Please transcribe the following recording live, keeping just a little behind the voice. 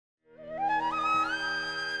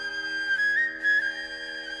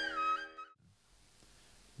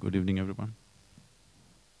Good evening, everyone.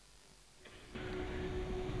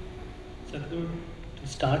 Sadhguru, to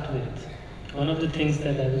start with, one of the things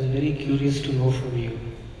that I was very curious to know from you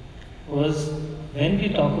was when we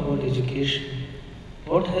talk about education,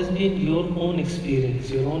 what has been your own experience,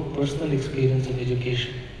 your own personal experience of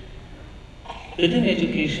education? Within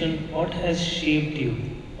education, what has shaped you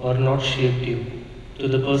or not shaped you to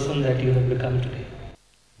the person that you have become today?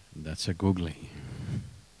 That's a googly.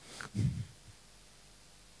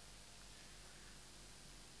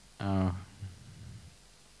 Uh,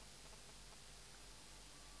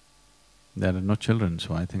 there are no children,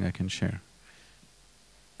 so I think I can share.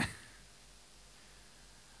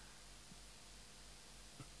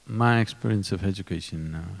 My experience of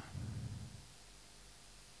education,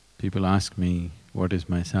 people ask me, what is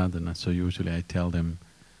my sadhana? So usually I tell them,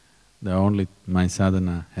 my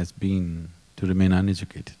sadhana has been to remain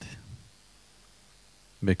uneducated.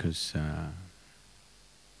 Because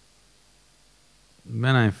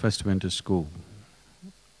when I first went to school,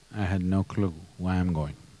 I had no clue why I'm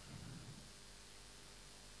going.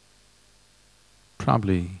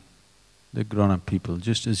 Probably the grown-up people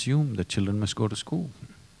just assume that children must go to school.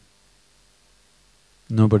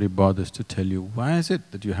 Nobody bothers to tell you, why is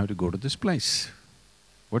it that you have to go to this place?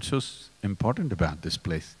 What's so important about this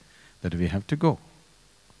place that we have to go?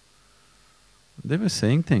 They were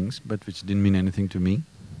saying things but which didn't mean anything to me.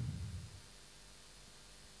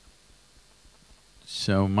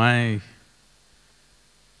 So my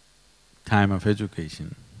time of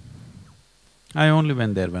education, I only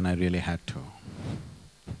went there when I really had to.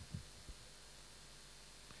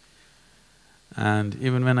 And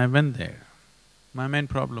even when I went there, my main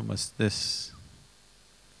problem was this.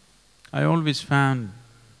 I always found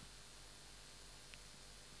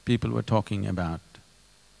people were talking about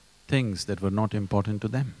things that were not important to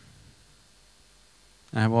them.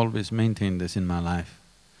 I have always maintained this in my life.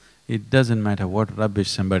 It doesn't matter what rubbish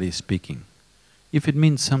somebody is speaking. If it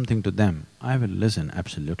means something to them, I will listen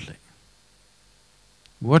absolutely.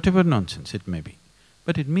 Whatever nonsense it may be,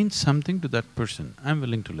 but it means something to that person, I'm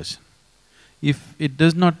willing to listen. If it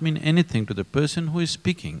does not mean anything to the person who is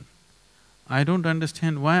speaking, I don't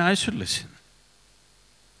understand why I should listen.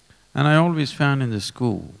 And I always found in the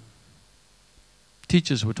school,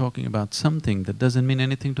 teachers were talking about something that doesn't mean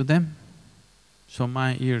anything to them, so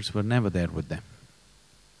my ears were never there with them.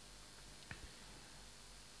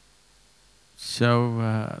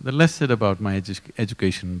 So, the less said about my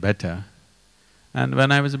education, better. And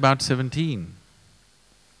when I was about 17,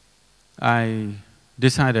 I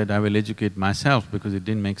decided I will educate myself because it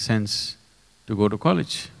didn't make sense to go to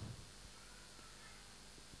college.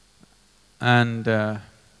 And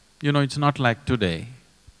it's not like today,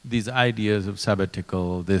 these ideas of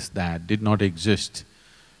sabbatical, this, that, did not exist.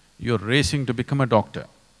 You're racing to become a doctor.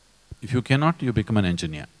 If you cannot, you become an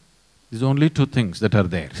engineer. There's only two things that are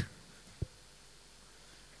there.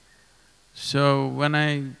 So when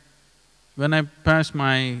I passed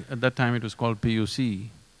my… at that time it was called PUC,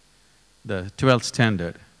 the 12th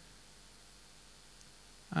standard,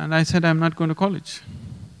 and I said, I'm not going to college.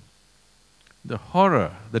 The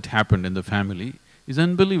horror that happened in the family is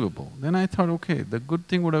unbelievable. Then I thought, okay, the good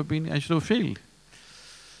thing would have been I should have failed.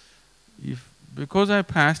 Because I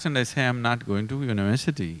passed and I say I'm not going to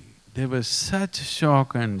university, there was such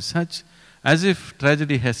shock and such… as if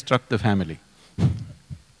tragedy has struck the family.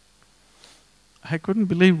 I couldn't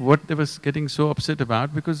believe what they was getting so upset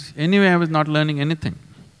about because anyway I was not learning anything.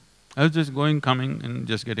 I was just going, coming and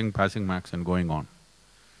just getting passing marks and going on.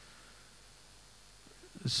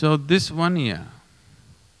 So this 1 year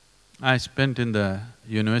I spent in the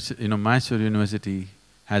university… Mysore University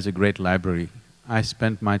has a great library. I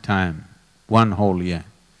spent my time 1 whole year.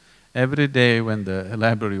 Every day when the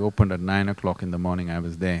library opened at 9 o'clock in the morning, I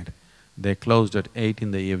was there. They closed at 8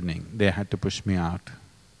 in the evening, they had to push me out.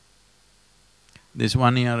 This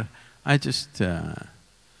 1 year, I just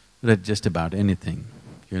read just about anything,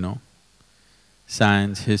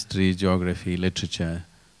 science, history, geography, literature,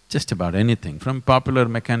 just about anything. From popular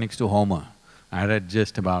mechanics to Homer, I read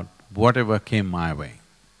just about whatever came my way.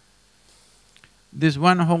 This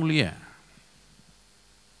 1 whole year,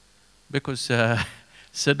 because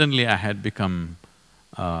suddenly I had become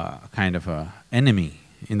kind of a enemy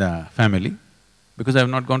in the family because I have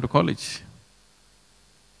not gone to college.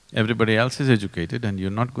 Everybody else is educated and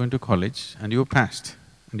you're not going to college and you passed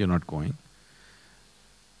and you're not going.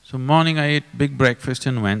 So morning I ate big breakfast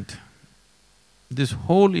and went. This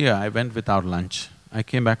whole year I went without lunch. I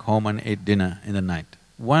came back home and ate dinner in the night.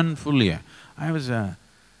 1 full year.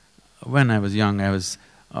 When I was young, I was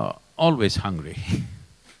always hungry.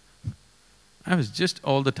 I was just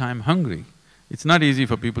all the time hungry. It's not easy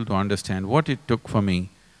for people to understand what it took for me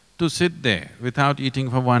to sit there without eating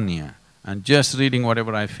for 1 year and just reading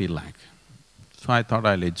whatever I feel like. So I thought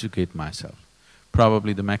I'll educate myself.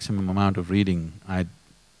 Probably the maximum amount of reading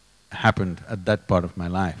happened at that part of my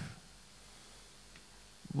life.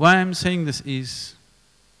 Why I'm saying this is,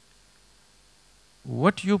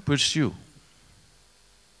 what you pursue,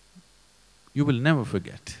 you will never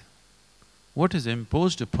forget. What is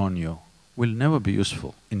imposed upon you will never be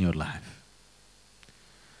useful in your life.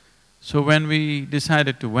 So when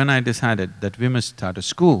I decided that we must start a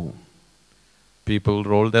school, people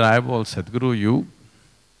rolled their eyeballs, Sadhguru, you?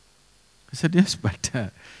 I said, yes, but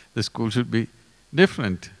the school should be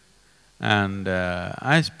different. And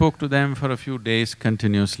I spoke to them for a few days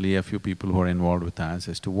continuously, a few people who are involved with us,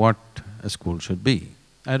 as to what a school should be.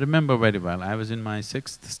 I remember very well, I was in my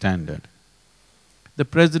 6th standard. The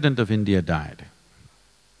President of India died.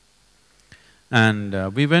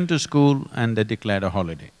 And we went to school and they declared a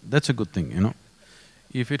holiday. That's a good thing, you know.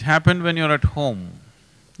 If it happened when you're at home,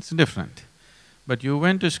 it's different. But you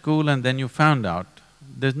went to school and then you found out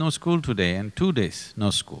there's no school today, and 2 days,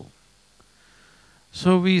 no school.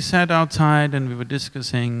 So we sat outside and we were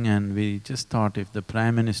discussing, and we just thought, if the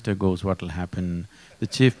Prime Minister goes, what'll happen? The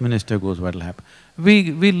Chief Minister goes, what'll happen?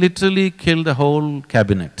 We literally killed the whole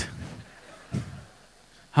cabinet.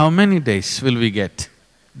 How many days will we get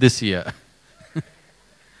this year?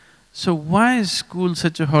 So why is school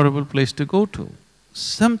such a horrible place to go to?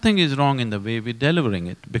 Something is wrong in the way we're delivering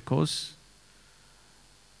it, because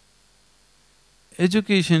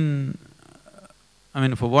education, I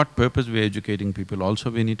mean, for what purpose we're educating people also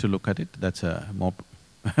we need to look at it, that's a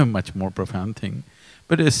much more profound thing.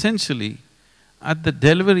 But essentially, at the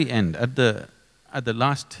delivery end, at the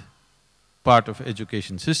last part of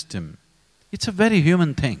education system, it's a very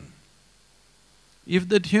human thing. If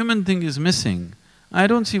that human thing is missing, I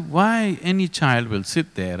don't see why any child will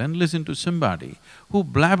sit there and listen to somebody who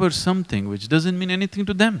blabbers something which doesn't mean anything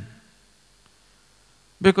to them.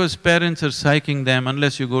 Because parents are psyching them,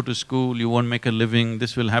 unless you go to school, you won't make a living,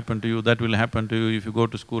 this will happen to you, that will happen to you, if you go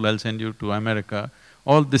to school, I'll send you to America,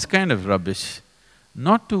 all this kind of rubbish,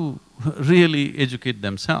 not to really educate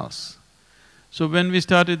themselves. So when we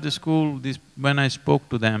started the school, when I spoke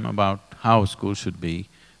to them about how school should be,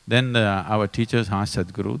 then our teachers asked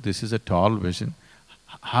Sadhguru, this is a tall vision,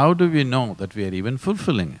 how do we know that we are even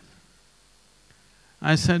fulfilling it?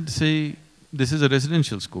 I said, see, this is a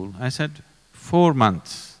residential school. I said, 4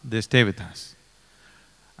 months they stay with us.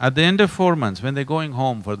 At the end of 4 months, when they're going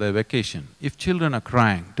home for their vacation, if children are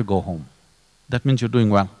crying to go home, that means you're doing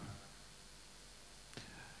well.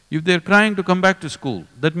 If they're crying to come back to school,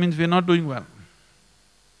 that means we're not doing well.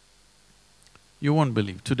 You won't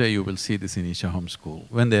believe, today you will see this in Isha Home School.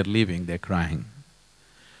 When they're leaving, they're crying.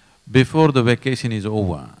 Before the vacation is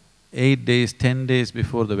over, 8 days, 10 days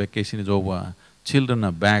before the vacation is over, children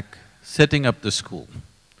are back setting up the school.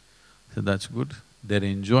 So that's good, they're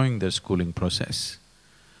enjoying their schooling process.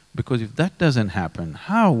 Because if that doesn't happen,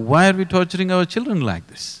 how? Why are we torturing our children like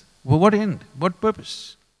this? For what end? What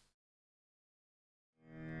purpose?